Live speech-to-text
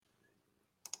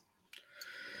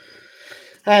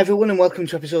Hi everyone and welcome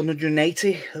to episode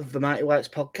 180 of the Mighty Whites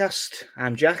podcast.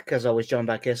 I'm Jack, as always joined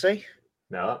by KC.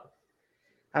 No.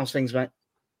 How's things, mate?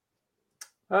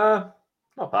 Not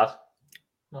bad.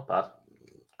 Not bad.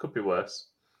 Could be worse.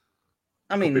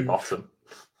 I Could be mean, bottom.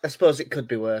 I suppose it could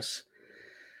be worse.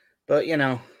 But,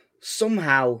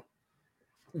 somehow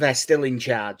they're still in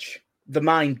charge. The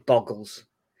mind boggles.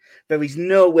 There is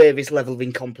no way this level of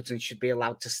incompetence should be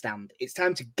allowed to stand. It's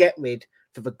time to get rid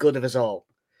for the good of us all.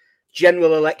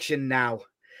 General election now.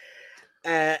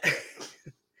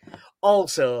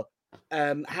 Also,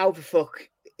 how the fuck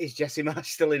is Jesse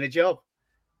Marsh still in a job?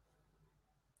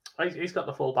 He's got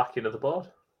the full backing of the board.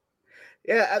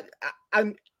 Yeah,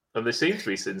 I'm. And they seem to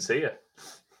be sincere.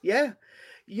 Yeah.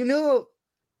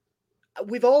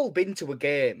 We've all been to a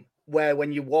game where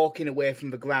when you're walking away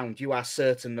from the ground, you are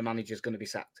certain the manager's going to be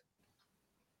sacked.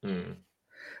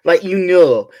 Like, you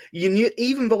knew,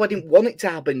 even though I didn't want it to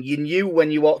happen, you knew when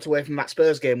you walked away from that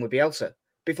Spurs game with Bielsa,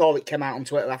 before it came out on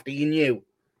Twitter after, you knew,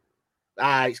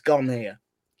 it's gone here.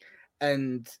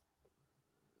 And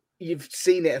you've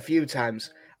seen it a few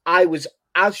times. I was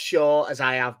as sure as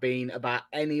I have been about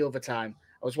any other time.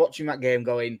 I was watching that game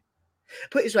going,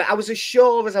 put it this way, I was as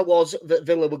sure as I was that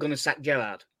Villa were going to sack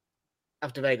Gerrard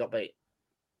after they got beat.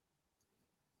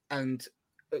 And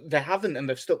they haven't, and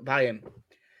they've stuck by him.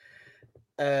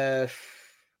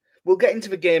 We'll get into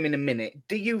the game in a minute.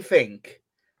 Do you think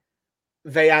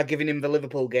they are giving him the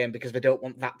Liverpool game because they don't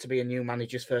want that to be a new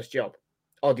manager's first job?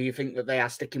 Or do you think that they are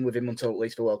sticking with him until at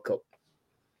least the World Cup?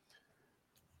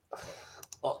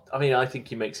 Well, I mean, I think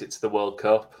he makes it to the World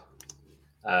Cup.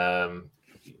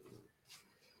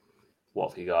 What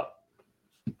have you got?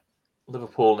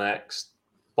 Liverpool next,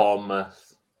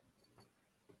 Bournemouth,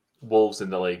 Wolves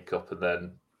in the League Cup, and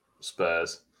then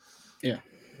Spurs. Yeah.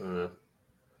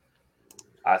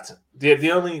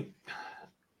 The only...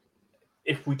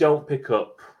 If we don't pick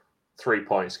up 3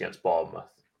 points against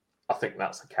Bournemouth, I think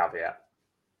that's a caveat.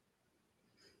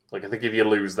 Like, I think if you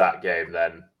lose that game,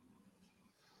 then...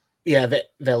 Yeah,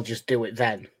 they'll just do it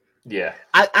then. Yeah.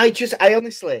 I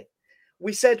honestly...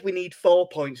 We said we need 4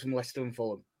 points from Leicester and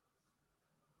Fulham.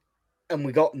 And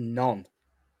we got none.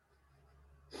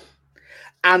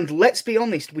 And let's be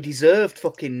honest, we deserved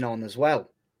fucking none as well.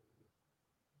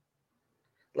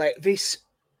 Like, this,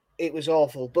 it was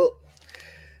awful. But,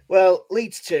 well,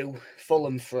 Leeds 2,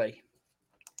 Fulham 3.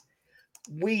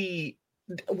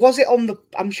 Was it on the...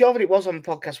 I'm sure that it was on the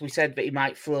podcast we said that he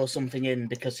might throw something in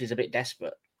because he's a bit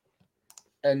desperate.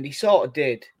 And he sort of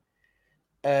did.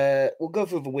 We'll go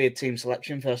through the weird team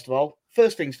selection first of all.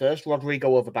 First things first,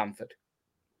 Rodrigo over Bamford.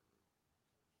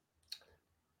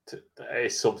 That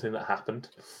is something that happened.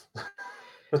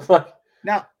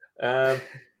 Now,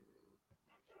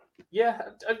 yeah,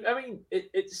 I mean,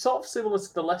 it's sort of similar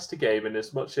to the Leicester game in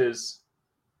as much as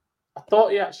I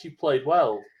thought he actually played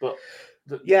well, but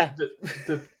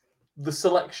the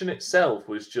selection itself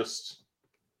was just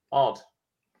odd.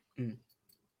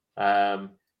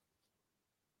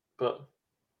 But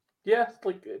yeah,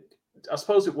 like, I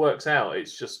suppose it works out.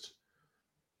 It's just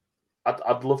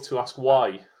I'd love to ask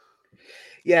why.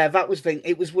 Yeah, that was the thing.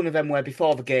 It was one of them where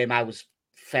before the game I was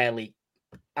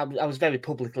very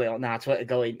publicly on our Twitter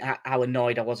going how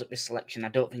annoyed I was at this selection. I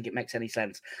don't think it makes any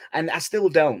sense. And I still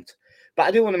don't. But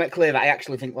I do want to make clear that I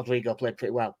actually think Rodrigo played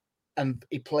pretty well. And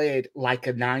he played like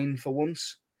a 9 for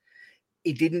once.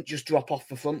 He didn't just drop off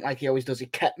the front like he always does. He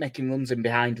kept making runs in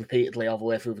behind repeatedly all the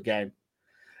way through the game.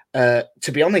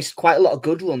 To be honest, quite a lot of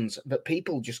good runs that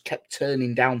people just kept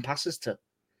turning down passes to.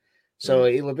 So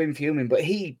he'll have been fuming, but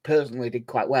he personally did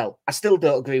quite well. I still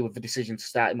don't agree with the decision to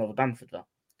start him over Bamford, though.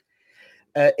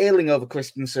 Ayling over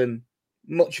Christensen,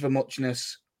 much of a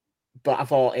muchness, but I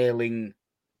thought Ayling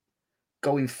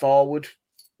going forward,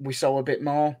 we saw a bit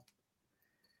more.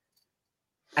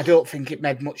 I don't think it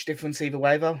made much difference either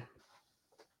way, though.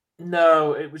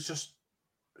 No, it was just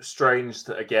strange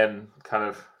that, again, kind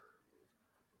of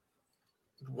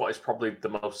what is probably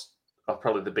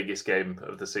the biggest game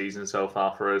of the season so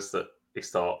far for us, that he's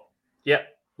thought,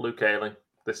 Luke Ayling,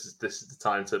 this is the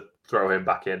time to throw him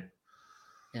back in.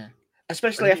 Yeah,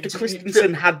 especially after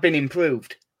Christensen had been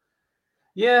improved.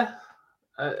 Yeah,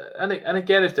 and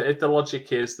again, if the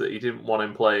logic is that he didn't want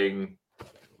him playing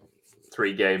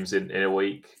 3 games in a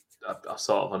week, I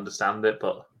sort of understand it,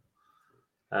 but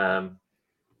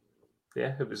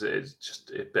it's just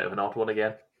a bit of an odd one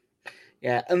again.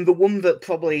 Yeah, and the one that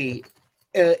probably,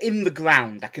 in the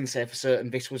ground, I can say for certain,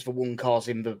 this was the one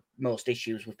causing the most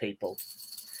issues with people.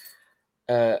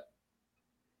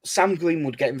 Sam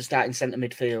Greenwood getting the starting centre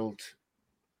midfield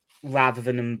rather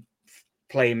than him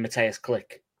playing Matthias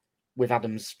Klick with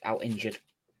Adams out injured.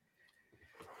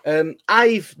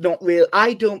 I've not really.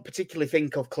 I don't particularly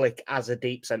think of Klich as a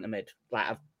deep centre mid.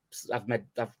 Like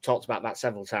I've talked about that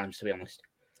several times, to be honest.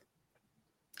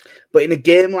 But in a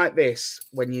game like this,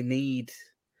 when you need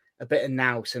a bit of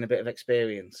nous and a bit of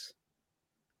experience,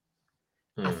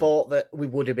 I thought that we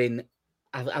would have been.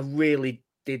 I really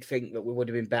did think that we would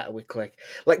have been better with Klich.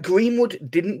 Like Greenwood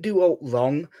didn't do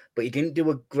wrong, but he didn't do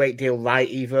a great deal right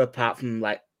either, apart from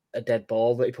like a dead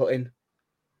ball that he put in.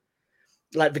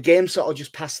 Like the game sort of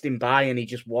just passed him by and he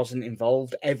just wasn't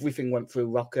involved. Everything went through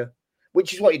Rocker,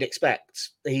 which is what you'd expect.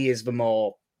 He is the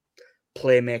more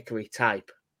playmakery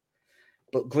type.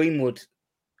 But Greenwood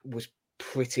was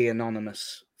pretty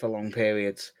anonymous for long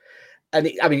periods. And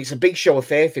it's a big show of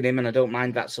faith in him, and I don't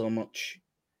mind that so much.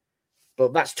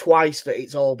 But that's twice that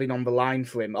it's all been on the line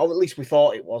for him, or at least we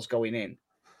thought it was going in.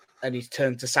 And he's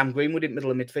turned to Sam Greenwood in middle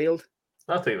of midfield.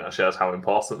 I think that shows how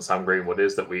important Sam Greenwood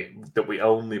is, that we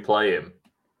only play him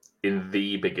in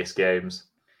the biggest games.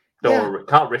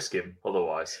 Can't risk him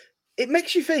otherwise. It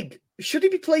makes you think, should he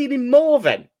be playing him more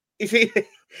then? If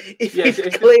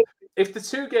the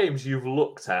two games you've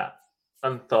looked at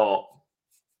and thought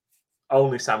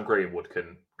only Sam Greenwood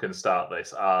can start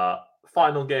this are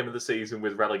final game of the season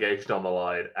with relegation on the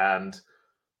line and,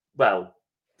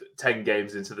 10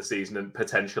 games into the season and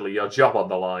potentially your job on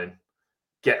the line,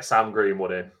 get Sam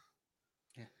Greenwood in.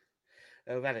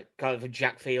 Kind of a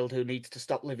Jack Field who needs to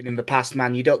stop living in the past,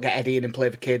 man. You don't get Eddie in and play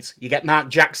the kids. You get Mark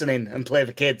Jackson in and play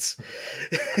the kids.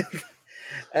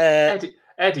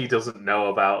 Eddie doesn't know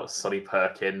about Sonny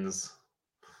Perkins.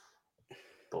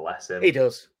 Bless him. He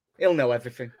does. He'll know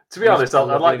everything. To be honest, I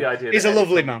like the idea. He's a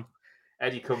lovely man.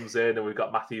 Eddie comes in and we've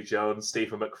got Matthew Jones,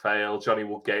 Stephen McPhail, Johnny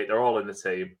Woodgate. They're all in the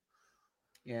team.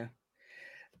 Yeah.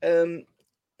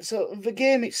 So the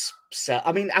game it's set.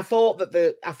 I mean, I thought that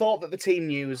the team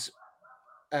news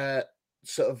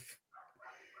sort of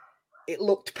it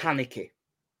looked panicky,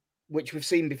 which we've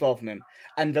seen before from him,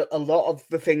 and that a lot of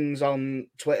the things on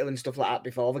Twitter and stuff like that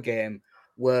before the game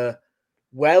were,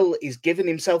 well, he's giving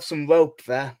himself some rope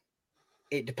there.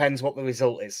 It depends what the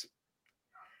result is,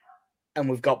 and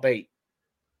we've got beat.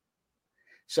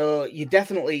 So you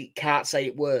definitely can't say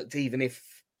it worked, even if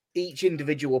each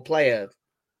individual player,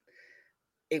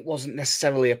 it wasn't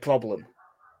necessarily a problem.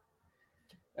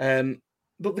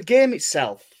 But the game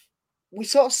itself, we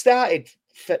sort of started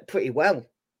pretty well.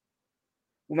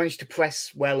 We managed to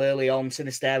press well early on.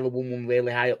 Sinisterra won one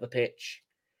really high up the pitch.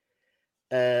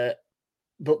 But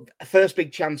the first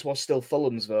big chance was still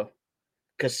Fulham's, though,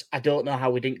 because I don't know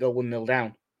how we didn't go 1-0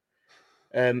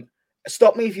 down.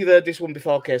 Stop me if you've heard this one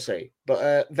before, KC,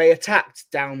 but they attacked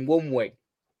down one wing,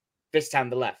 this time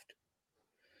the left.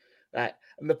 Right,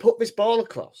 and they put this ball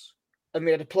across, and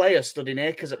they had a player stood in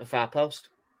acres at the far post.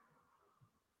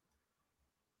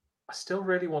 I still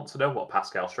really want to know what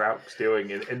Pascal Struijk's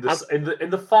doing in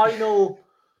the final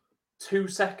 2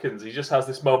 seconds. He just has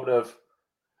this moment of,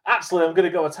 actually, I'm going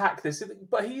to go attack this,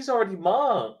 but he's already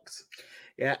marked.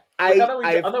 Yeah, I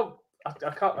know.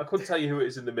 I couldn't tell you who it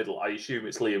is in the middle. I assume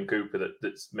it's Liam Cooper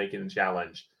that's making the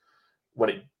challenge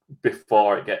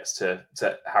before it gets to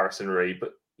Harrison Reed.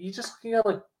 But you just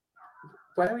like,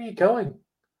 where are you going?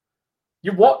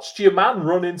 You watched your man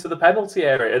run into the penalty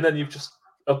area, and then you've just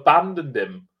abandoned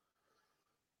him.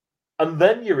 And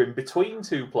then you're in between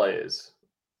two players.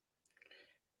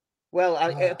 Well,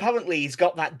 apparently he's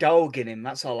got that dog in him.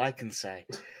 That's all I can say.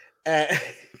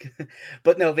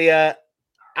 But no,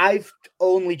 I've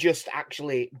only just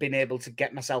actually been able to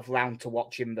get myself around to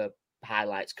watching the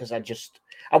highlights because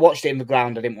I watched it in the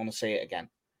ground. I didn't want to see it again.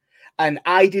 And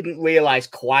I didn't realise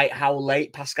quite how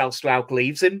late Pascal Struijk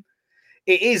leaves him.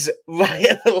 It is right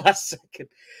at the last second.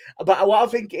 But what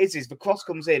I think it is the cross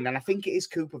comes in, and I think it is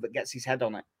Cooper that gets his head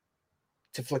on it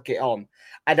to flick it on.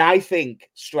 And I think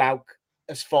Struijk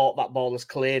has thought that ball has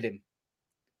cleared him.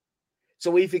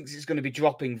 So he thinks it's going to be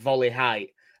dropping volley height,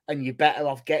 and you're better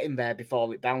off getting there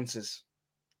before it bounces.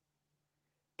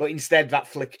 But instead, that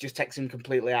flick just takes him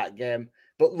completely out of the game.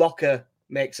 But Rocker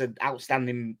makes an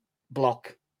outstanding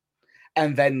block.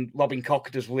 And then Robin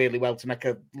Koch does really well to make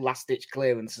a last-ditch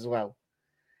clearance as well.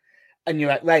 And you're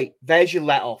like, right, there's your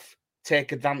let-off.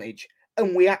 Take advantage.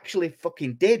 And we actually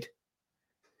fucking did.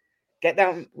 Get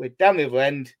down, we're down the other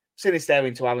end. Sinisterra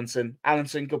into Aronson.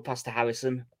 Aronson, good pass to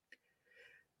Harrison.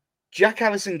 Jack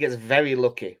Harrison gets very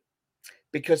lucky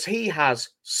because he has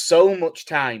so much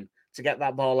time to get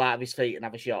that ball out of his feet and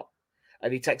have a shot.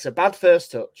 And he takes a bad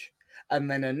first touch and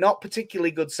then a not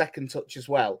particularly good second touch as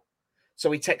well.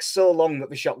 So he takes so long that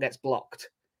the shot gets blocked.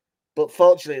 But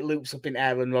fortunately, it loops up in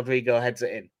air and Rodrigo heads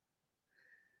it in.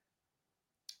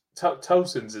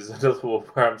 Tosin's is another one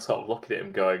where I'm sort of looking at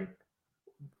him going,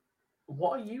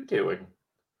 what are you doing?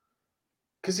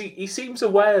 because he seems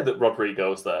aware that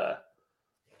Rodrigo's there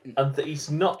and that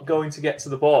he's not going to get to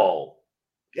the ball.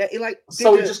 Yeah, he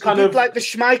just kind of like the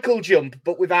Schmeichel jump,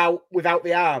 but without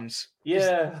the arms.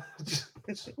 Yeah.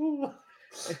 Because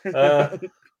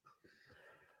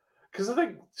I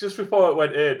think just before it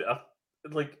went in,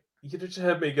 you'd have just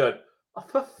heard me go, "Oh,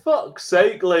 for fuck's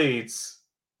sake, Leeds!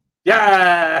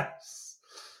 Yes!"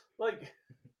 Like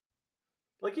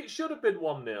it should have been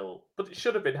 1-0, but it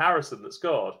should have been Harrison that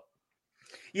scored.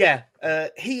 Yeah,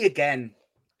 he again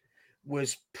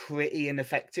was pretty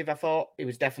ineffective, I thought. He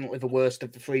was definitely the worst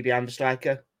of the three behind the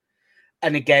striker.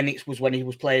 And again, it was when he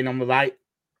was playing on the right.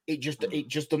 It just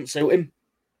doesn't suit him.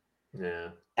 Yeah.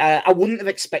 I wouldn't have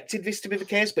expected this to be the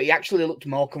case, but he actually looked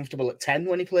more comfortable at 10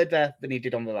 when he played there than he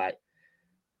did on the right.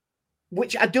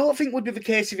 Which I don't think would be the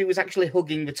case if he was actually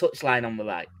hugging the touchline on the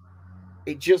right.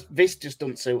 This just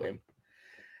doesn't suit him.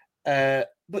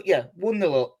 But yeah,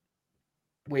 1-0 up.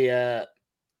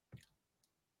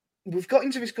 We've got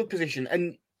into this good position,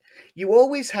 and you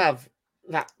always have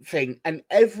that thing, and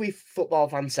every football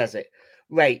fan says it.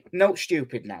 Right, no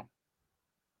stupid now.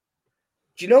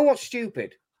 Do you know what's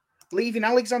stupid? Leaving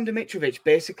Alexander Mitrovic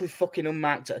basically fucking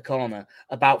unmarked at a corner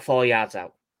about 4 yards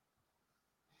out.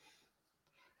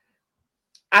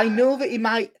 I know that he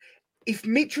might... If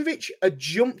Mitrovic had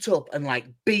jumped up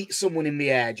and beat someone in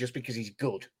the air just because he's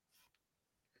good,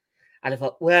 I'd have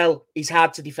thought, well, he's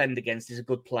hard to defend against. He's a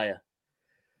good player.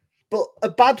 But a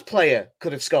bad player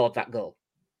could have scored that goal.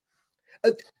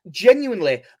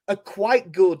 Genuinely, a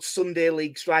quite good Sunday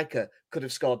League striker could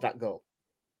have scored that goal.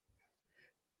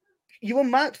 You were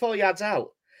marked 4 yards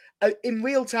out. In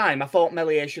real time, I thought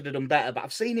Meslier should have done better, but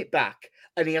I've seen it back,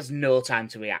 and he has no time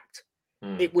to react.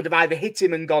 It would have either hit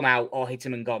him and gone out, or hit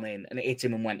him and gone in, and it hit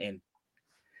him and went in.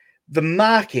 The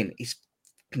marking is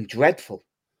dreadful.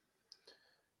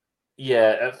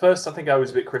 Yeah, at first I think I was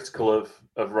a bit critical of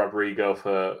Rodrigo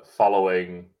for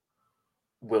following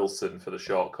Wilson for the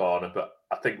short corner, but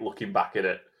I think looking back at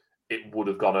it, it would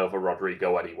have gone over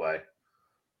Rodrigo anyway.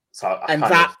 So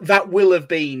that will have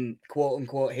been quote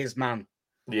unquote his man.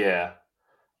 Yeah,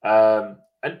 but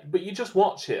you just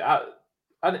watch it,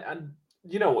 and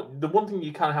you know what? The one thing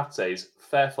you kind of have to say is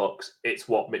fair fucks. It's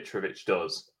what Mitrovic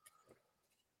does,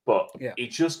 but he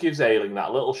just gives Ayling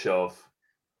that little shove.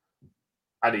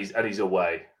 And he's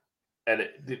away. And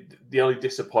the only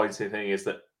disappointing thing is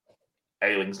that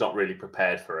Ayling's not really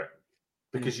prepared for it.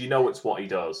 Because you know it's what he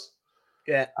does.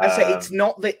 Yeah. I say it's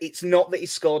not that he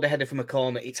scored a header from a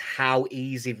corner, it's how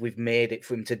easy we've made it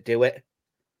for him to do it.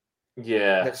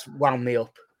 Yeah. That's wound me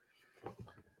up.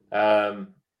 I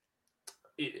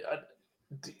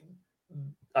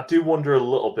do wonder a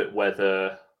little bit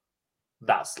whether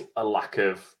that's a lack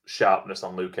of sharpness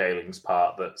on Luke Ayling's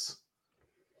part that's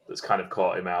kind of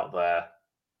caught him out there.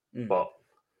 But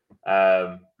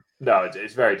no,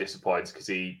 it's very disappointing because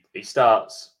he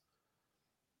starts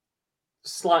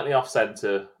slightly off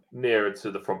centre, nearer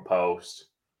to the front post.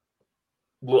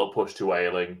 Little push to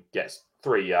Ayling, gets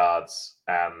 3 yards,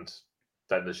 and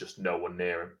then there's just no one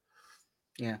near him.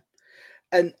 Yeah.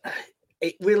 And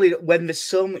it really, when there's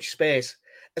so much space,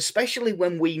 especially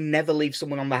when we never leave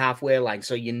someone on the halfway line,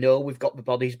 so we've got the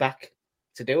bodies back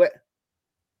to do it.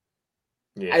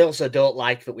 Yeah. I also don't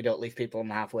like that we don't leave people on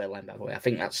the halfway line, by the way. I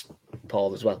think that's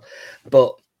poor as well.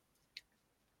 But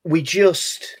we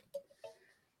just...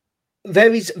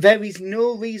 There is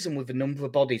no reason with the number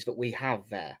of bodies that we have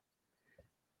there.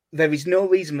 There is no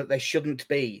reason that there shouldn't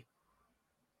be,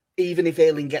 even if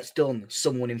Ayling gets done,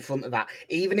 someone in front of that.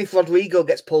 Even if Rodrigo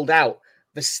gets pulled out,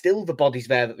 there's still the bodies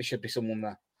there that there should be someone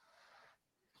there.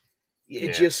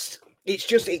 I just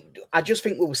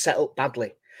think we were set up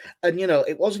badly. And,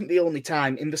 it wasn't the only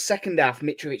time. In the second half,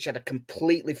 Mitrovic had a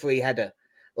completely free header,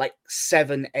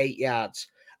 7-8 yards.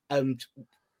 And,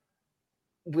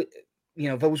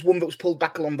 there was one that was pulled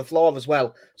back along the floor as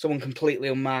well. Someone completely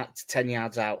unmarked, 10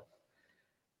 yards out.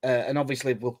 And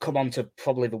obviously, we'll come on to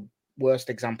probably the worst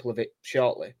example of it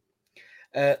shortly.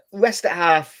 Rest at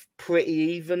half, pretty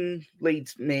even.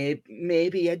 Leeds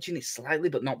maybe edging it slightly,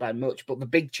 but not by much. But the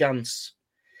big chance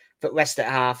that rest at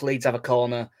half, Leeds have a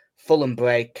corner, Fulham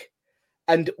break.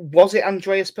 And was it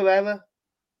Andreas Pereira?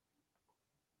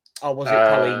 Or was it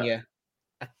Palhinha?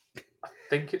 I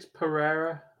think it's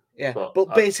Pereira. Yeah,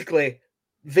 but basically,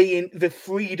 the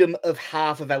freedom of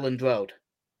half of Elland Road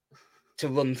to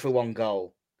run through one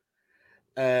goal.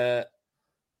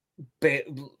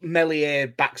 Meslier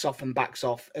backs off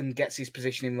and gets his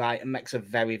positioning right and makes a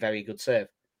very, very good save.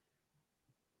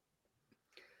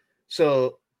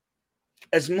 So,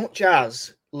 as much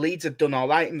as Leeds had done all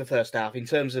right in the first half in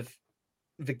terms of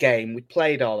the game, we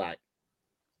played all right.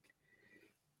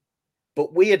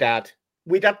 But we had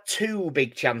we'd had 2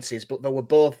 big chances, but they were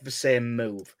both the same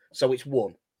move. So it's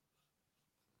 1.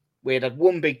 We had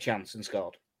 1 big chance and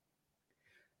scored.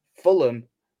 Fulham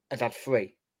had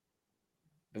 3.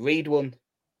 The Reed one,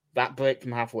 that break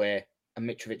from halfway, and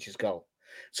Mitrovic's goal.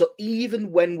 So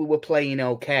even when we were playing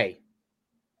okay,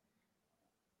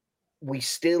 we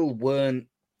still weren't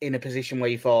in a position where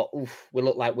you thought, "Oof, we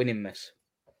look like winning this."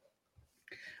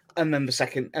 And then the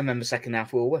second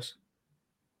half were worse.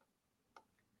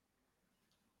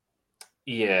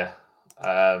 Yeah,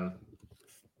 I'm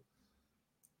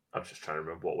just trying to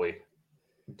remember what we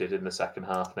did in the second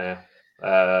half now.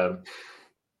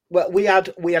 Well, we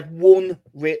had 1.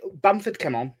 Bamford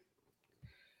came on.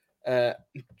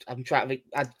 I'm trying to.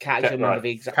 I can't remember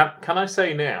the exact. Can I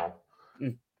say now?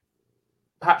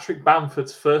 Patrick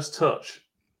Bamford's first touch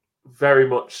very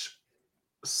much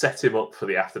set him up for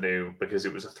the afternoon because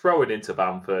it was a throw-in into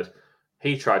Bamford.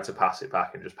 He tried to pass it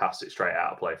back and just passed it straight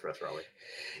out of play for a throw-in.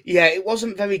 Yeah, it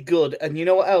wasn't very good. And you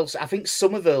know what else? I think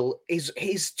Somerville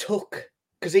his took,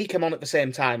 because he came on at the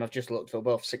same time. I've just looked for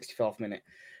both 64th minute.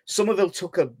 Somerville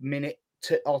took a minute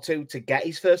or 2 to get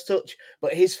his first touch,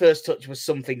 but his first touch was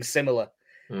something similar.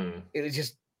 It was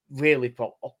just really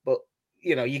pop up, but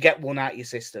you know, you get one out of your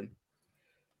system.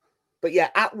 But yeah,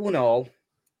 at 1-1,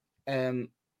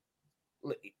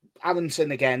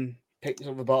 Aronson again picked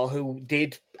up the ball, who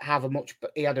did have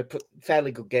he had a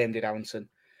fairly good game, did Aronson.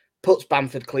 Puts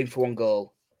Bamford clean for 1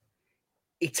 goal.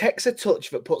 He takes a touch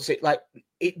that puts it like,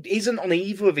 it isn't on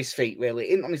either of his feet, really.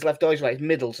 It isn't on his left or his right, it's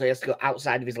middle, so he has to go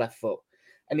outside of his left foot.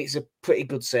 And it's a pretty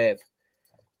good save.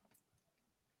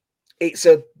 It's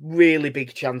a really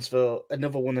big chance for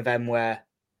another one of them where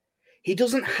he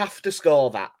doesn't have to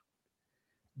score that,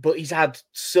 but he's had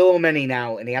so many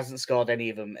now and he hasn't scored any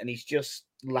of them, and he's just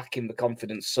lacking the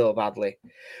confidence so badly.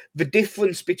 The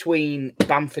difference between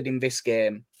Bamford in this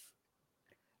game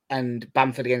and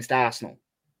Bamford against Arsenal,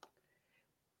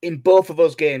 in both of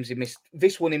those games, he missed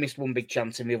 1 big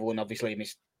chance, and the other one, obviously, he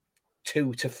missed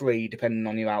 2 to 3, depending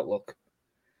on your outlook.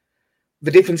 The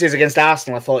difference is, against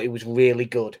Arsenal, I thought he was really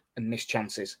good and missed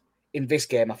chances. In this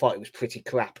game, I thought he was pretty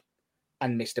crap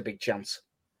and missed a big chance.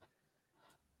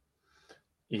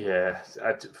 Yeah.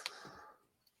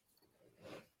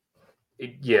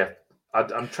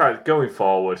 I'm trying, going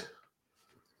forward,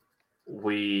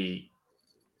 we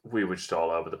were just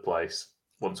all over the place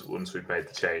once we'd made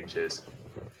the changes.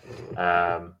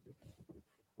 I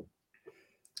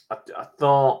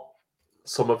thought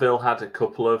Somerville had a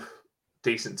couple of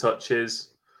decent touches.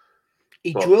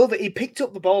 He picked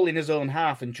up the ball in his own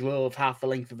half and drove half the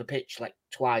length of the pitch like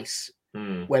twice,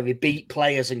 where he beat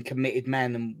players and committed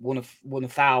men and won a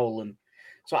foul. And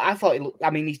so I thought he put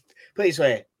it this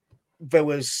way, there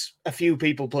was a few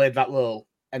people played that role,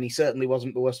 and he certainly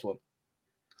wasn't the worst one.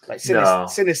 Like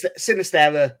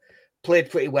Sinisterra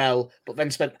played pretty well, but then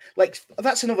spent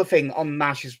that's another thing on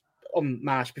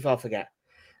Marsh before I forget.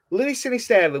 Luis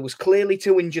Sinisterra was clearly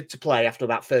too injured to play after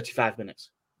about 35 minutes.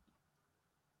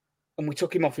 And we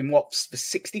took him off in the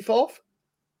 64th?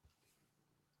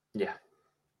 Yeah.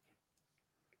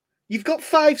 You've got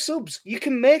 5 subs. You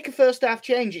can make a first half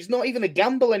change. It's not even a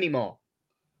gamble anymore.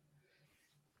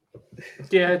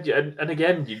 Yeah, and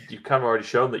again, you've kind of already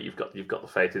shown that you've got the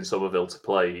faith in Somerville to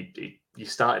play. You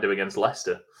started him against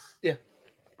Leicester. Yeah.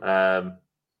 And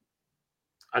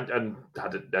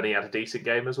he had a decent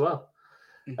game as well.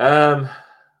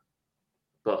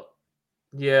 But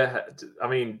yeah, I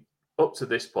mean, up to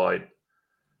this point,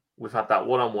 we've had that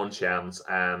one-on-one chance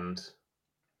and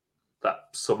that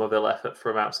Somerville effort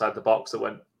from outside the box that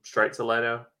went straight to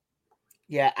Leno.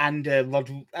 Yeah, and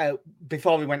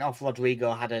before we went off,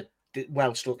 Rodrigo had a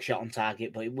well-struck shot on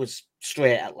target, but it was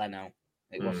straight at Leno.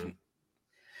 It wasn't.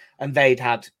 And they'd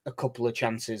had a couple of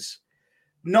chances.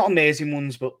 Not amazing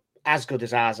ones, but as good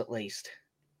as ours, at least.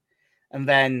 And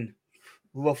then,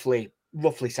 roughly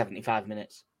 75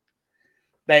 minutes.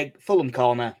 Fulham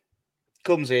corner,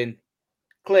 comes in,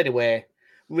 cleared away,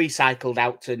 recycled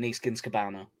out to Neeskens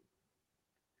Cabana.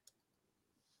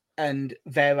 And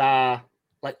there are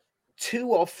 2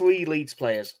 or 3 Leeds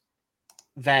players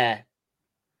there,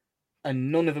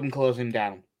 and none of them close him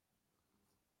down.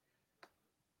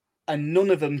 And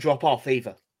none of them drop off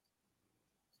either.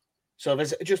 So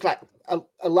there's just a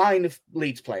line of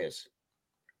Leeds players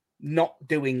not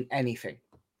doing anything.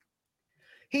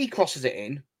 He crosses it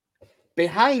in.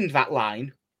 Behind that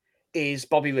line is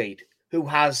Bobby Reed, who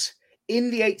has, in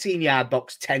the 18-yard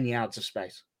box, 10 yards of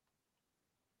space.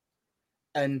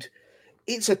 And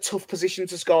it's a tough position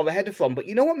to score the header from, but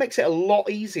you know what makes it a lot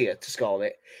easier to score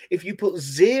it? If you put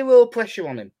 0 pressure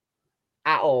on him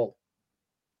at all.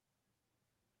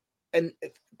 And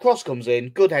cross comes in,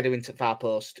 good header into far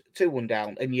post, 2-1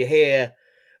 down, and you hear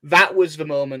that was the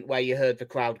moment where you heard the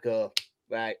crowd go,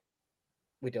 right,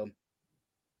 we're done.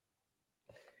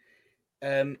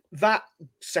 That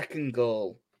second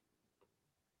goal,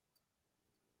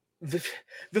 the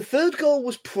third goal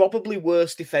was probably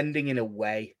worse defending in a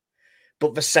way,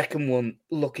 but the second one,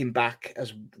 looking back,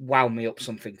 has wound me up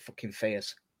something fucking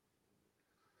fierce.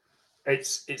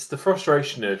 It's the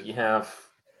frustration of you have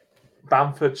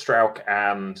Bamford, Strauch,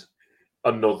 and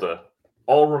another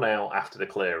all run out after the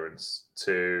clearance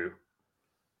to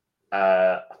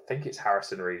I think it's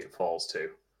Harrison Reed it falls to.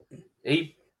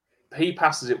 He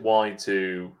passes it wide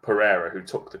to Pereira, who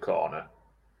took the corner,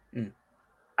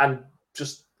 and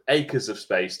just acres of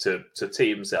space to tee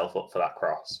himself up for that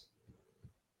cross.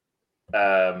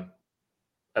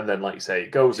 And then, like you say,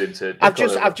 it goes into.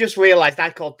 I've just realised I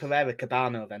called Pereira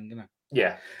Cabano then, didn't I?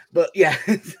 Yeah, but yeah,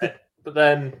 but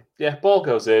then ball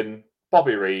goes in.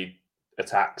 Bobby Reed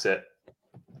attacks it.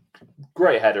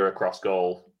 Great header across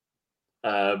goal.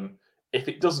 If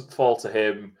it doesn't fall to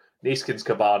him, Neeskens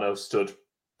Cabano stood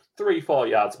 3-4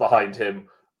 yards behind him,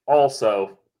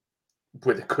 also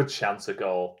with a good chance of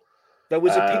goal. There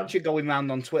was a picture going around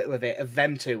on Twitter of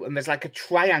them two, and there's like a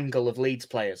triangle of Leeds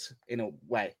players in a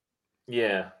way.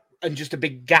 Yeah. And just a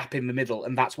big gap in the middle,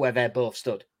 and that's where they're both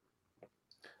stood.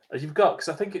 You've got, because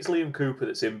I think it's Liam Cooper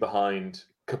that's in behind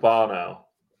Cabano,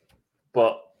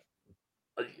 but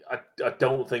I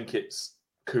don't think it's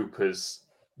Cooper's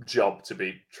job to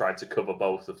be trying to cover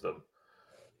both of them.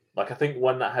 Like, I think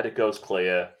when that header goes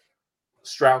clear,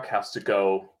 Strauch has to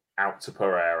go out to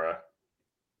Pereira,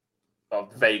 or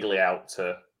vaguely out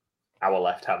to our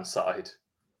left-hand side,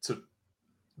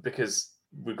 because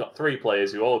we've got three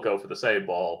players who all go for the same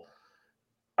ball,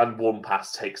 and one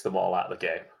pass takes them all out of the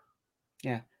game.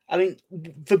 Yeah. I mean,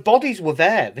 the bodies were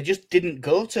there. They just didn't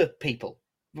go to people.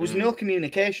 There was no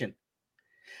communication.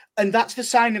 And that's the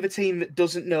sign of a team that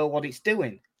doesn't know what it's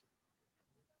doing.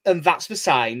 And that's the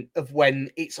sign of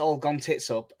when it's all gone tits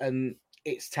up and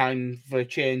it's time for a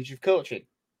change of coaching.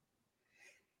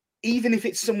 Even if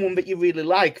it's someone that you really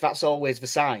like, that's always the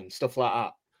sign, stuff like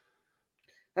that.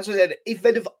 That's what I said. If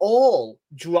they'd have all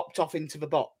dropped off into the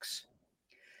box,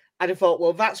 I'd have thought,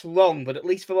 well, that's wrong, but at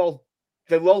least they're all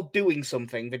doing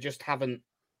something. They just haven't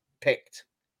picked.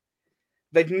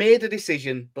 They've made a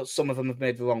decision, but some of them have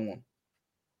made the wrong one.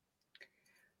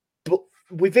 But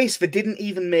with this, they didn't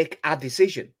even make a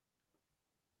decision.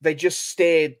 They just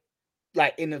stayed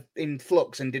like in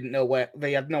flux and didn't know where.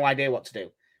 They had no idea what to do.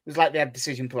 It was like they had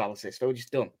decision paralysis. They were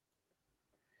just done.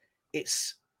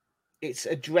 It's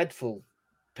a dreadful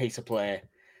piece of play.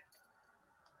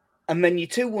 And then you're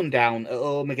 2-1 down at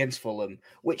home against Fulham,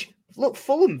 which, look,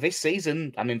 Fulham this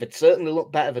season, I mean, they certainly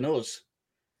look better than us.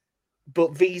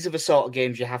 But these are the sort of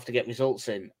games you have to get results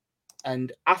in.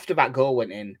 And after that goal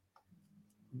went in,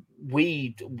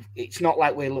 it's not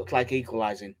like we looked like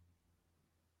equalising.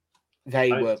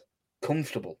 They were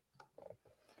comfortable.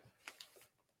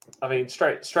 I mean,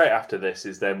 straight after this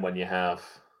is then when you have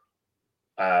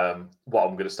what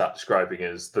I'm going to start describing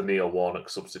as the Neil Warnock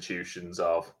substitutions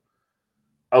of,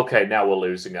 okay, now we're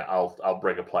losing it. I'll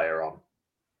bring a player on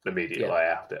immediately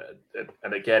after,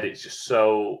 and again, it's just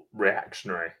so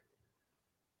reactionary.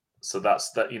 So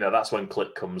that's when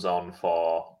Klich comes on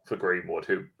for Greenwood,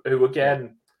 who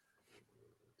again,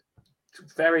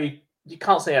 very, you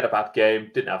can't say he had a bad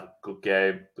game, didn't have a good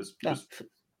game. Was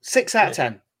 6 out of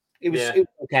 10. It was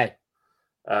okay.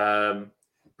 But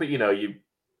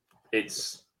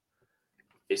it's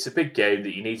a big game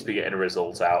that you need to be getting a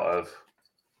result out of.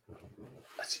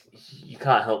 You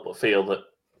can't help but feel that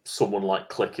someone like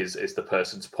Klich is the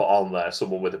person to put on there,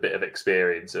 someone with a bit of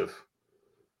experience of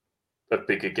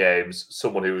bigger games,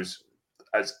 someone who's,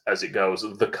 as it goes,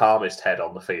 the calmest head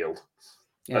on the field.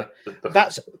 Yeah,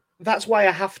 that's why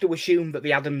I have to assume that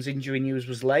the Adams injury news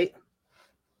was late.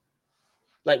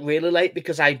 Like, really late,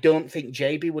 because I don't think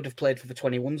JB would have played for the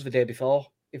 21s the day before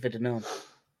if he'd have known.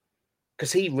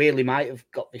 Because he really might have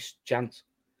got this chance.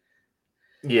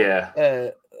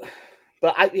 Yeah.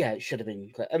 But it should have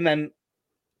been. And then,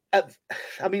 at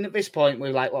this point,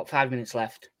 we're like, 5 minutes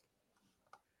left.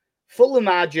 Fulham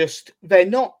are they're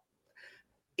not,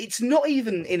 it's not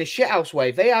even in a shithouse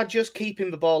way. They are just keeping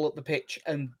the ball up the pitch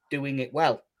and doing it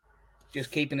well.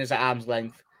 Just keeping us at arm's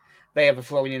length. They have a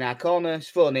throw-in in our corner. It's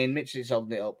thrown in. Mitchell is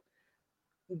holding it up.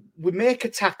 We make a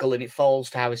tackle and it falls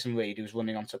to Harrison Reed, who's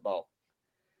running onto the ball.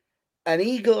 And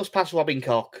he goes past Robin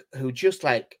Koch, who just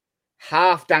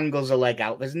half dangles a leg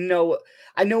out. I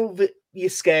know that you're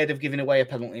scared of giving away a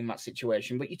penalty in that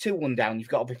situation, but you're 2-1 down. You've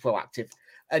got to be proactive.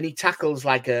 And he tackles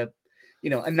a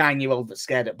 9-year-old that's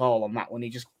scared at ball on that one. He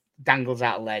just dangles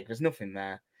out a leg. There's nothing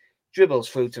there. dribbles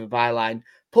through to the byline,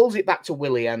 pulls it back to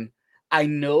Willian. I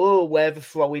know where the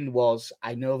throw-in was.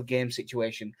 I know the game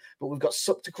situation, but we've got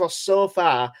sucked across so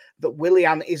far that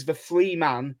Willian is the free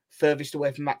man furthest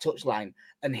away from that touchline,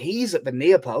 and he's at the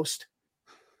near post.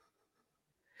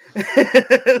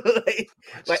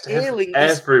 Ayling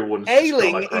everyone's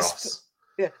Ayling just gone across.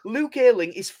 Luke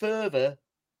Ayling is further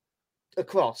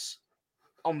across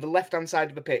on the left-hand side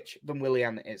of the pitch than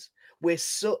Willian is.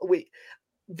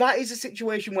 That is a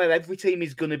situation where every team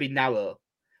is going to be narrow,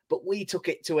 but we took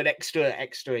it to an extra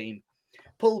extreme.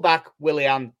 Pull back,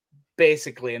 Willian,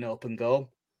 basically an open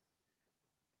goal.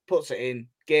 Puts it in,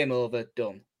 game over,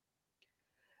 done.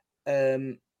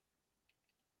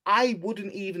 I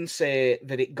wouldn't even say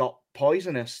that it got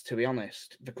poisonous, to be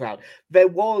honest, the crowd. There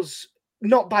was,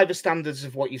 not by the standards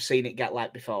of what you've seen it get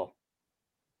like before.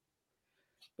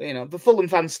 You know, the Fulham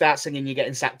fans start singing "You're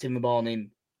Getting Sacked in the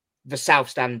Morning." The South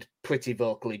Stand pretty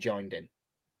vocally joined in.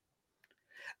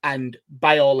 And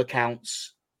by all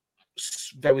accounts,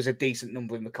 there was a decent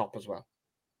number in the Kop as well.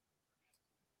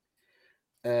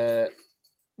 The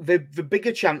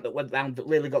bigger chant that went down that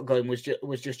really got going was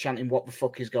just chanting "What the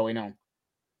fuck is going on?"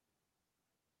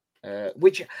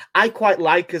 Which I quite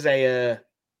like as a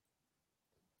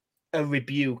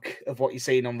rebuke of what you're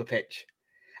seeing on the pitch.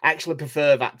 I actually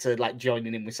prefer that to like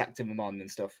joining in with "Sacked in the Morning"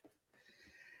 and stuff.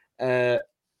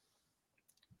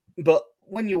 But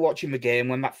when you're watching the game,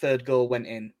 when that third goal went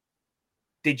in,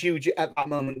 did you at that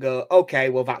moment go, okay,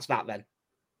 well, that's that then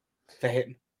for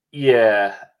him?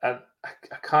 Yeah. I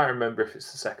can't remember if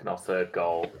it's the second or third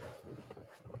goal.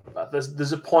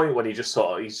 There's a point when when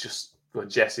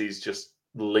Jesse's just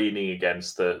leaning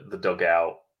against the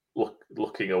dugout,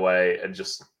 looking away, and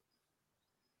just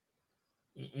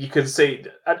you can see.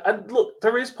 And look,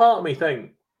 there is part of me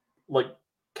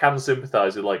can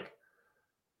sympathise with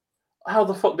how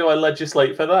the fuck do I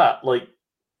legislate for that?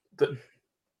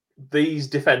 These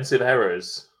defensive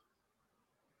errors,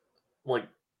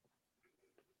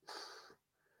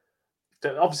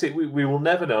 obviously we will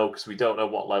never know because we don't know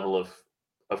what level of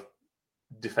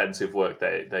defensive work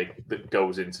that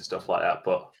goes into stuff like that.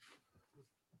 But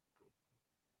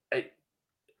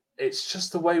it's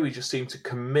just the way we just seem to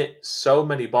commit so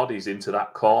many bodies into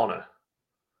that corner,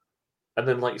 and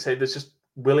then like you say, there's just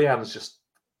Willian's just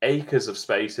acres of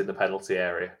space in the penalty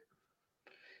area.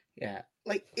 Yeah,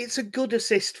 it's a good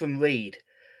assist from Reid,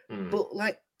 but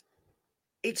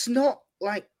it's not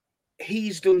like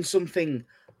he's done something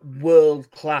world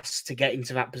class to get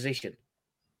into that position,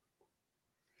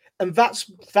 and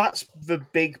that's the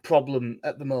big problem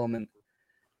at the moment.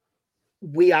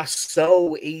 We are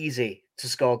so easy to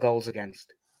score goals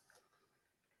against.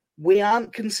 We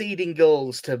aren't conceding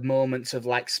goals to moments of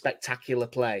spectacular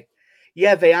play.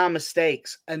 Yeah, they are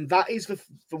mistakes. And that is the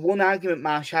one argument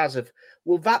Marsh has of,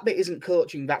 well, that bit isn't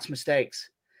coaching, that's mistakes.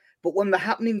 But when they're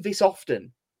happening this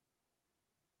often,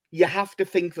 you have to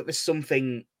think that there's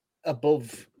something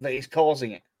above that is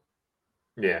causing it.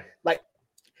 Yeah.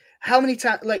 How many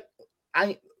times,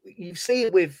 you see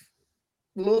it with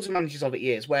loads of managers of it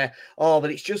years where,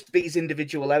 but it's just these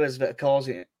individual errors that are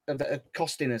causing it, that are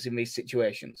costing us in these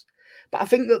situations. But I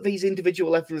think that these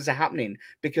individual errors are happening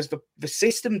because the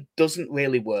system doesn't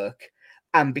really work,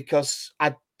 and because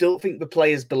I don't think the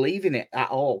players believe in it at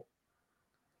all.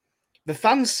 The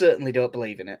fans certainly don't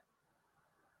believe in it.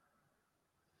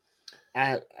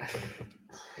 I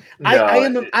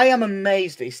am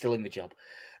amazed that he's still in the job.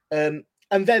 And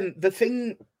then the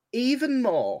thing, even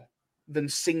more than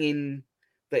singing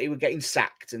that he was getting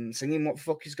sacked and singing what the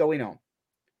fuck is going on,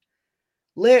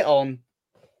 later on,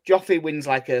 Joffrey wins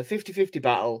a 50-50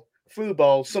 battle, through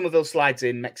ball, Somerville slides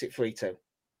in, makes it 3-2.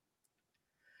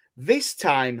 This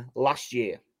time last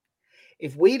year,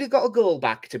 if we'd have got a goal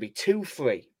back to be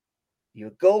 2-3, you're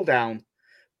a goal down,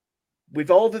 with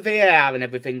all the VAR and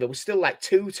everything, there was still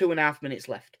 2.5 minutes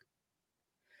left.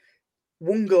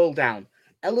 1 goal down.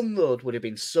 Ellen Road would have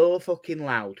been so fucking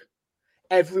loud.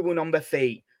 Everyone on their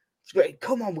feet.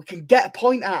 Come on, we can get a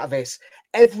point out of this.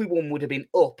 Everyone would have been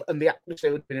up and the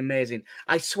atmosphere would have been amazing.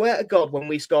 I swear to God, when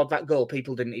we scored that goal,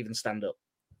 people didn't even stand up.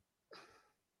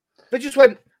 They just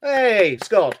went, hey,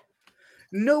 scored.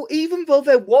 No, even though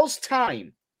there was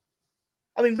time.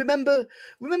 I mean, remember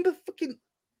fucking,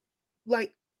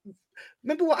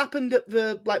 remember what happened at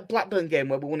the Blackburn game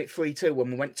where we won it 3-2 when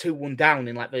we went 2-1 down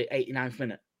in the 89th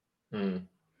minute? Mm.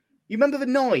 You remember the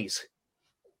noise?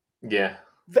 Yeah.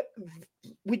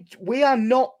 We are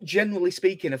not, generally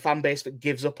speaking, a fan base that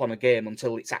gives up on a game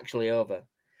until it's actually over.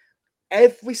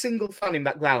 Every single fan in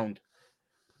that ground,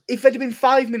 if there'd have been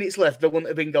 5 minutes left, they wouldn't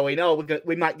have been going,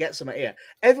 we might get something here.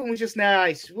 Everyone was just,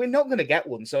 nice. We're not going to get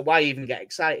one, so why even get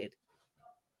excited?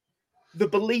 the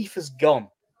belief has gone.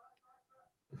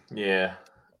 Yeah.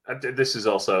 This is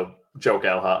also Joe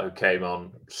Gelhardt, who came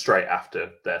on straight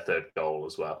after their third goal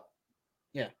as well.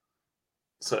 Yeah.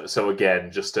 So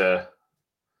again, just get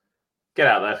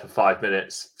out there for 5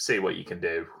 minutes, see what you can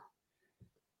do.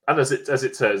 And as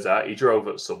it turns out, he drove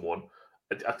at someone.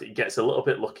 I think he gets a little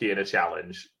bit lucky in a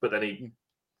challenge, but then he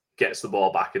gets the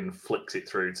ball back and flicks it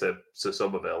through to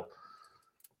Somerville,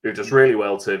 who does really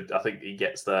well to. I think he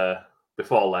gets there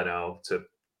before Leno to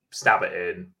stab it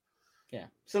in. Yeah,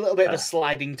 it's a little bit of a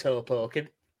sliding toe poking.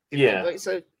 Yeah.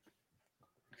 So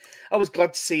I was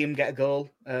glad to see him get a goal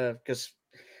because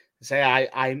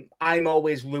I'm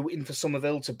always rooting for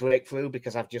Somerville to break through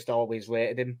because I've just always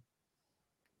rated him.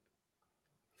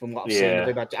 From what I've seen of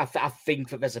him, I think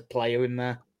that there's a player in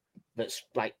there that's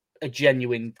like a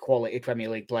genuine quality Premier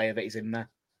League player that is in there.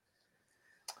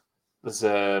 There's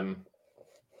and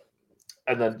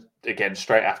then again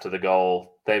straight after the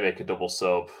goal, they make a double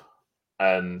sub,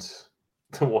 and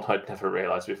the one I'd never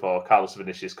realised before, Carlos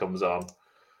Vinicius comes on,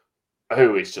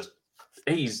 who is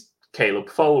he's Caleb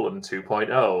Folan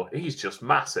 2.0. He's just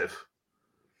massive.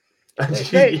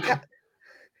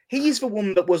 He's the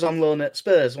one that was on loan at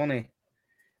Spurs, wasn't he?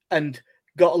 And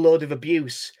got a load of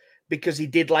abuse because he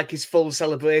did like his full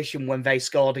celebration when he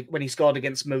scored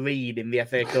against Marine in the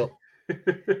FA Cup.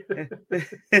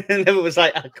 And everyone was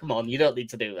like, oh, come on, you don't need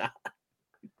to do that.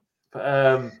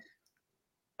 But,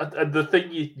 and the thing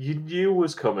you knew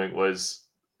was coming was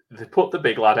they put the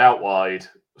big lad out wide,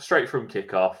 straight from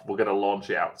kickoff. We're going to launch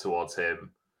it out towards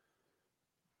him.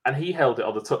 And he held it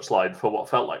on the touchline for what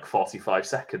felt like 45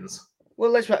 seconds.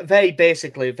 Well, there was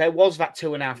that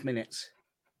 2.5 minutes.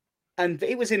 And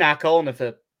it was in our corner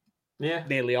for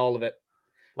nearly all of it.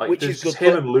 Like, which is just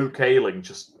him and Luke Ayling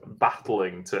just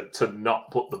battling to not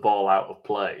put the ball out of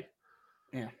play.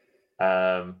 Yeah.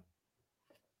 And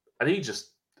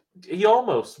he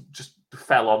almost just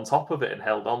fell on top of it and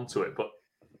held on to it, but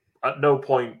at no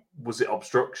point was it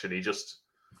obstruction. He just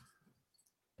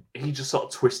sort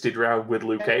of twisted around with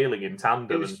Luke Ayling in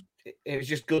tandem. It was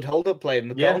just good hold-up play in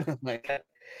the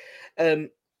corner.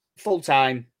 Full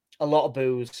time, a lot of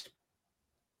boos.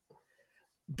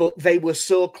 But they were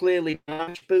so clearly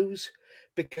match boos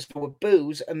because there were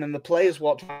boos and then the players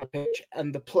walked on the pitch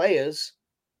and the players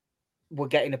were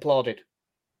getting applauded.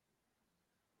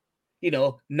 You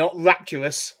know, not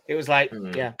rapturous. It was like,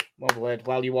 yeah, well word,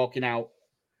 while you're walking out.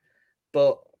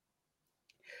 But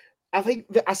I think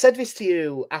I said this to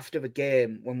you after the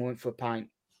game when we went for a pint.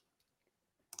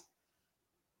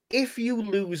 If you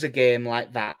lose a game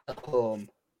like that at home,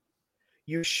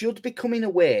 you should be coming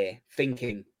away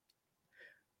thinking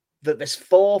that there's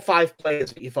 4 or 5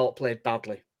 players that you thought played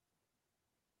badly.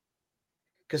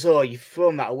 Because, you've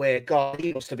thrown that away. God,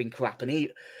 he must have been crap.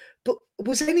 But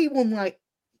was anyone like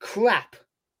crap?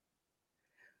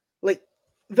 Like,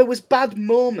 there was bad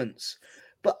moments.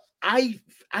 But I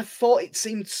thought it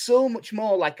seemed so much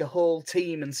more like a whole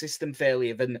team and system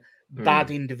failure than bad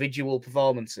individual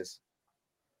performances.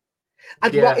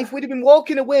 If we'd have been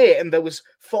walking away and there was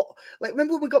 4... Like,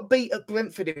 remember when we got beat at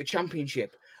Brentford in the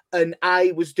Championship? And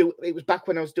it was back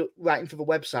when I was writing for the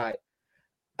website.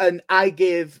 And I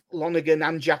gave Lonergan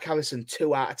and Jack Harrison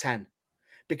 2 out of 10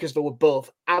 because they were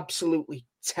both absolutely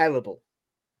terrible.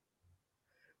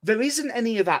 There isn't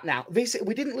any of that now. We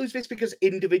didn't lose this because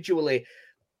individually,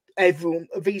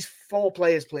 these 4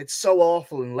 players played so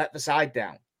awful and let the side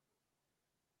down.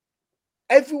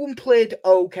 Everyone played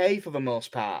okay for the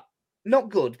most part.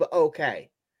 Not good, but okay.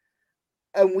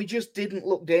 And we just didn't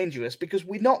look dangerous because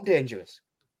we're not dangerous.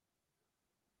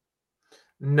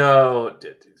 No,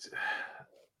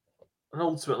 and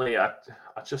ultimately, I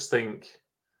just think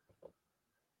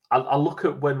I look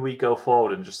at when we go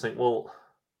forward and just think, well,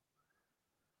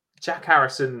 Jack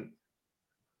Harrison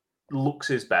looks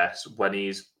his best when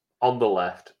he's on the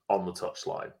left on the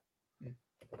touchline.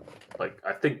 Like,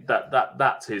 I think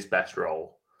that's his best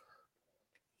role.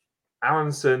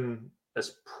 Aronson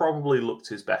has probably looked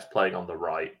his best playing on the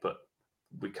right, but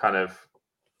we kind of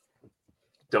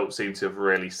don't seem to have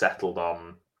really settled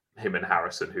on him and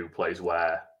Harrison, who plays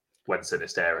where when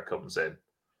Sinisterra comes in.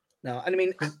 No, and I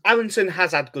mean, Aronson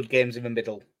has had good games in the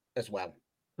middle as well.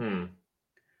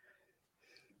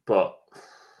 But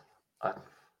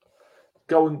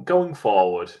going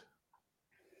forward,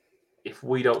 if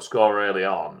we don't score early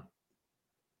on,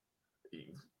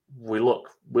 we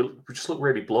just look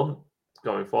really blunt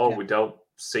going forward. Yeah. We don't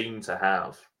seem to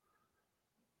have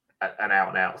an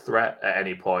out-and-out threat at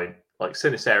any point. Like,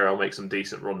 Sinisterra will make some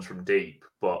decent runs from deep,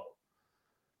 but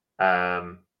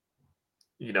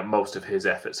most of his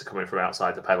efforts are coming from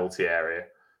outside the penalty area.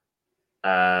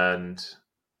 And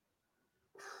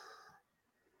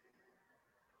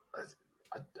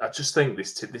I just think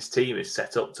this team is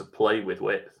set up to play with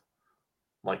width.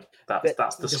 Like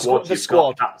that's the squad you've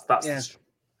got. That's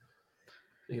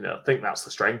I think that's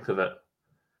the strength of it.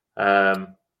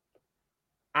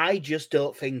 I just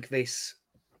don't think this.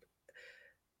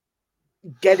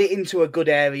 Get it into a good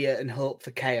area and hope for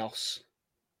chaos.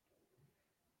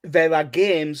 There are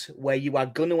games where you are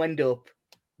going to end up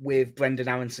with Brendan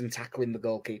Aronson tackling the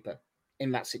goalkeeper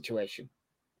in that situation.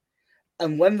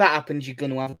 And when that happens, you're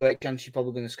going to have a great chance you're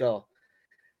probably going to score.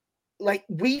 Like,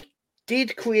 we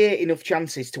did create enough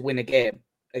chances to win a game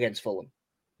against Fulham,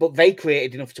 but they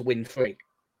created enough to win 3.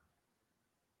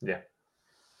 Yeah.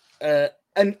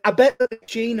 And I bet the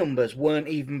G numbers weren't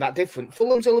even that different.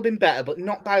 Fulham's only been better, but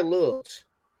not by loads.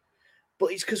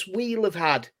 But it's because we'll have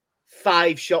had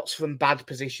 5 shots from bad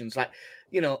positions. Like,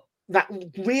 that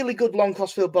really good long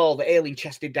crossfield ball that Ayling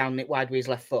chested down it wide with his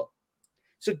left foot.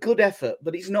 It's a good effort,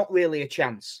 but it's not really a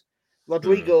chance.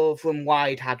 Rodrigo from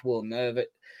wide had one. But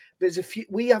there's a few.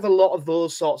 We have a lot of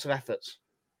those sorts of efforts.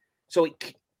 So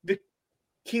the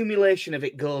accumulation of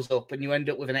it goes up, and you end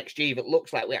up with an XG that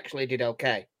looks like we actually did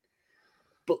okay.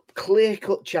 But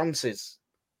clear-cut chances,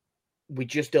 we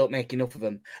just don't make enough of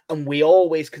them. And we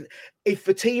always... If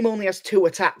the team only has 2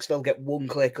 attacks, they'll get 1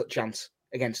 clear-cut chance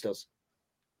against us.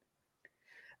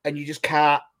 And you just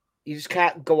can't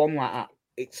go on like that.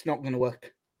 It's not going to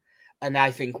work. And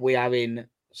I think we are in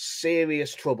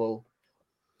serious trouble.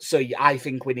 So I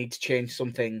think we need to change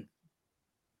something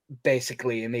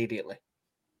basically immediately.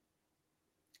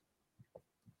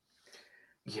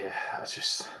 Yeah,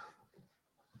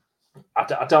 I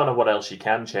don't know what else you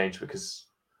can change, because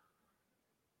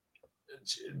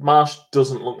Marsch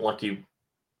doesn't look like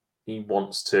he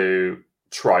wants to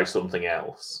try something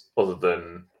else other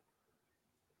than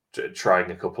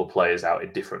trying a couple of players out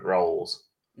in different roles.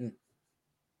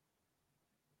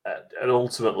 And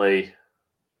ultimately,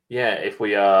 if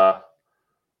we are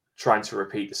trying to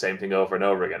repeat the same thing over and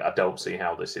over again, I don't see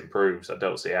how this improves. I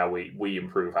don't see how we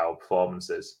improve our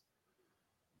performances.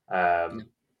 And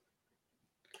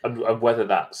whether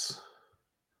that's...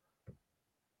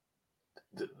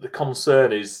 The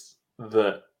concern is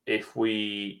that if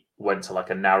we went to like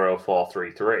a narrow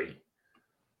 4-3-3,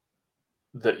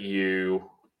 that you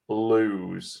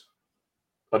lose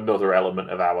another element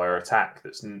of our attack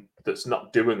that's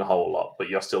not doing a whole lot, but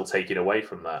you're still taking away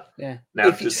from that. Yeah. Now,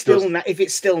 if it's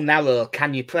still narrow,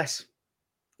 can you press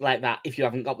like that if you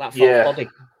haven't got that fourth body?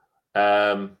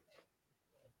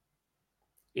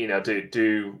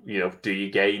 Do you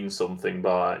gain something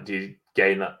do you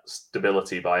gain that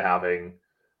stability by having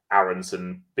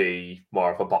Aronson be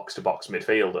more of a box-to-box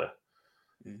midfielder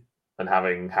and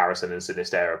having Harrison and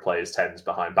Sinisterra play as 10s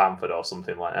behind Bamford or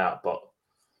something like that? But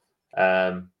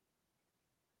I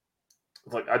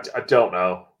don't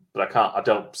know, but I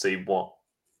don't see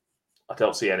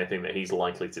anything that he's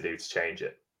likely to do to change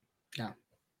it. No.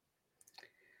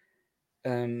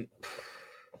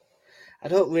 I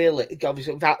don't really.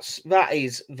 Obviously, that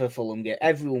is the Fulham game.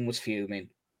 Everyone was fuming.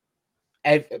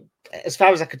 As far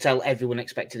as I could tell, everyone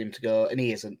expected him to go, and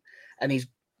he isn't. And he's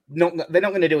not. They're not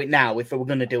going to do it now. If they were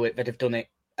going to do it, they'd have done it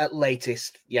at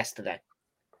latest yesterday.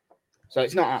 So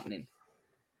it's not happening.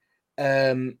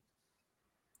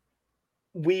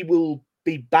 We will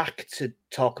be back to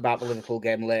talk about the Liverpool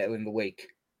game later in the week.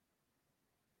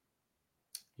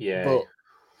 Yeah. But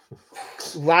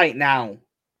right now,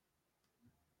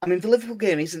 I mean, the Liverpool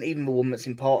game isn't even the one that's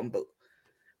important, but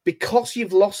because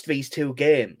you've lost these 2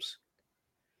 games,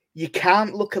 you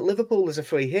can't look at Liverpool as a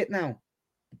free hit now.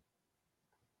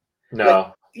 No.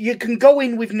 Like, you can go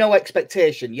in with no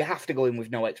expectation. You have to go in with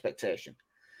no expectation.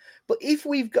 But if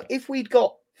we'd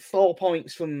got 4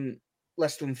 points from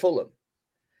Leicester and Fulham,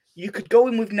 you could go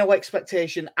in with no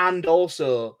expectation, and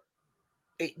also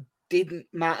it didn't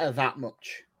matter that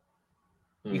much.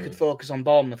 You could focus on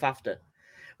Bournemouth after.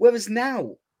 Whereas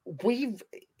now, we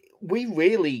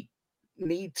really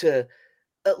need to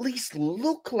at least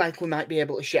look like we might be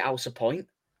able to shit house a point.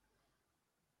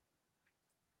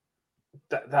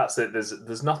 That's it.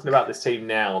 There's nothing about this team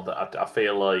now that I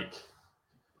feel like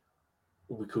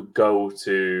we could go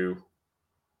to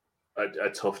a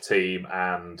tough team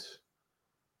and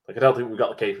I don't think we've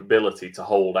got the capability to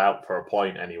hold out for a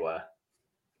point anywhere.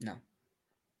 No.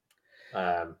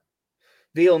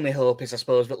 The only hope is, I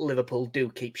suppose, that Liverpool do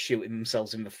keep shooting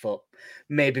themselves in the foot.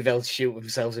 Maybe they'll shoot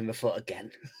themselves in the foot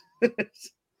again.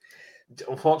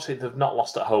 Unfortunately, they've not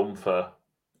lost at home for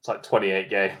 28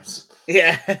 games.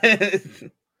 Yeah.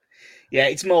 Yeah,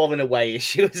 it's more of an away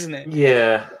issue, isn't it?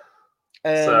 Yeah.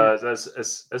 So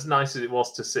as nice as it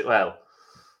was to see, well,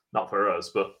 not for us,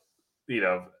 but,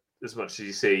 as much as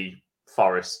you see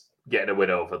Forest getting a win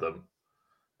over them,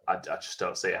 I just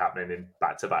don't see it happening in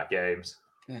back-to-back games.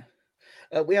 Yeah.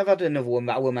 We have had another one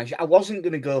that I will mention. I wasn't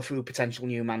going to go through potential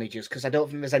new managers because I don't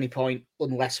think there's any point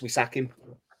unless we sack him.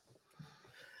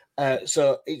 But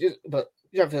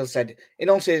Sheffield said, in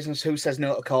all seriousness, who says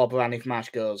no to Corberan if Marsh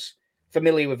goes?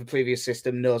 Familiar with the previous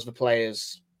system, knows the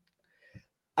players.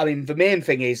 I mean, the main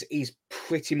thing is he's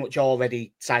pretty much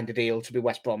already signed a deal to be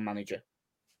West Brom manager.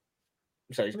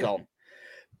 So he's gone.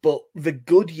 But the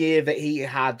good year that he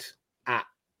had at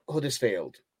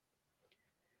Huddersfield,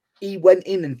 he went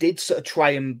in and did sort of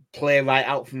try and play right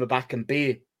out from the back and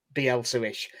be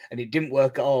Bielsa-ish, and it didn't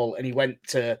work at all. And he went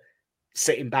to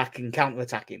sitting back and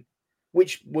counter-attacking,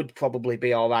 which would probably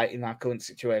be all right in our current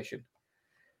situation.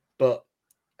 But,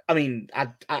 I mean,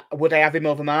 would I have him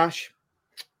over Marsh?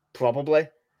 Probably.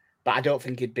 But I don't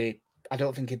think he'd be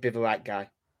the right guy.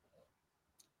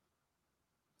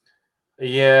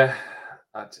 Yeah.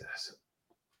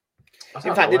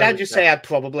 In fact, did I just say I'd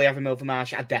probably have him over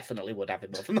Marsh? I definitely would have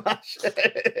him over Marsh.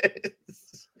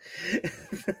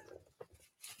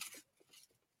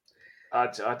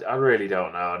 I really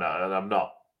don't know. No,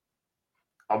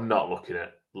 I'm not looking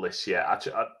at lists yet.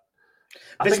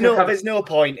 There's no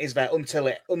point, is there?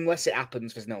 Unless it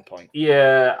happens, there's no point.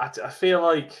 Yeah, I feel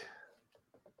like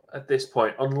at this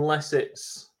point, unless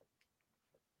it's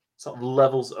sort of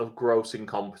levels of gross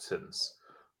incompetence,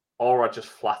 or I just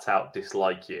flat out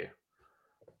dislike you,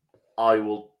 I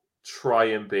will try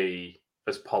and be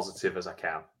as positive as I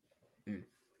can.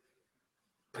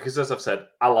 Because as I've said,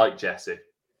 I like Jesse.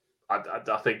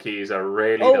 I think he's a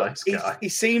really nice guy. He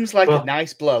seems like a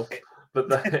nice bloke.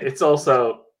 But it's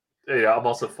also, I'm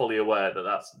also fully aware that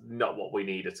that's not what we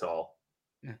need at all.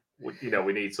 Yeah.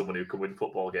 We need someone who can win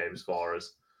football games for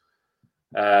us.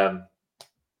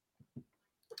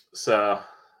 So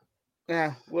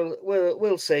yeah,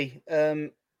 we'll see.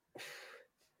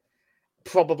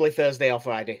 Probably Thursday or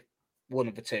Friday, one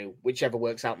of the two, whichever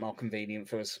works out more convenient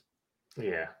for us.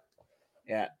 Yeah.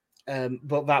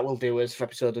 But that will do us for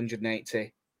episode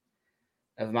 180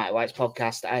 of the Mighty Whites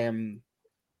podcast. I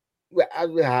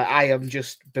am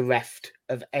just bereft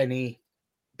of any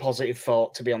positive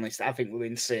thought, to be honest. I think we're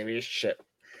in serious shit.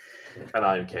 And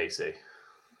I'm Casey.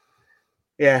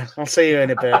 Yeah, I'll see you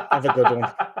in a bit. Have a good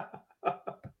one.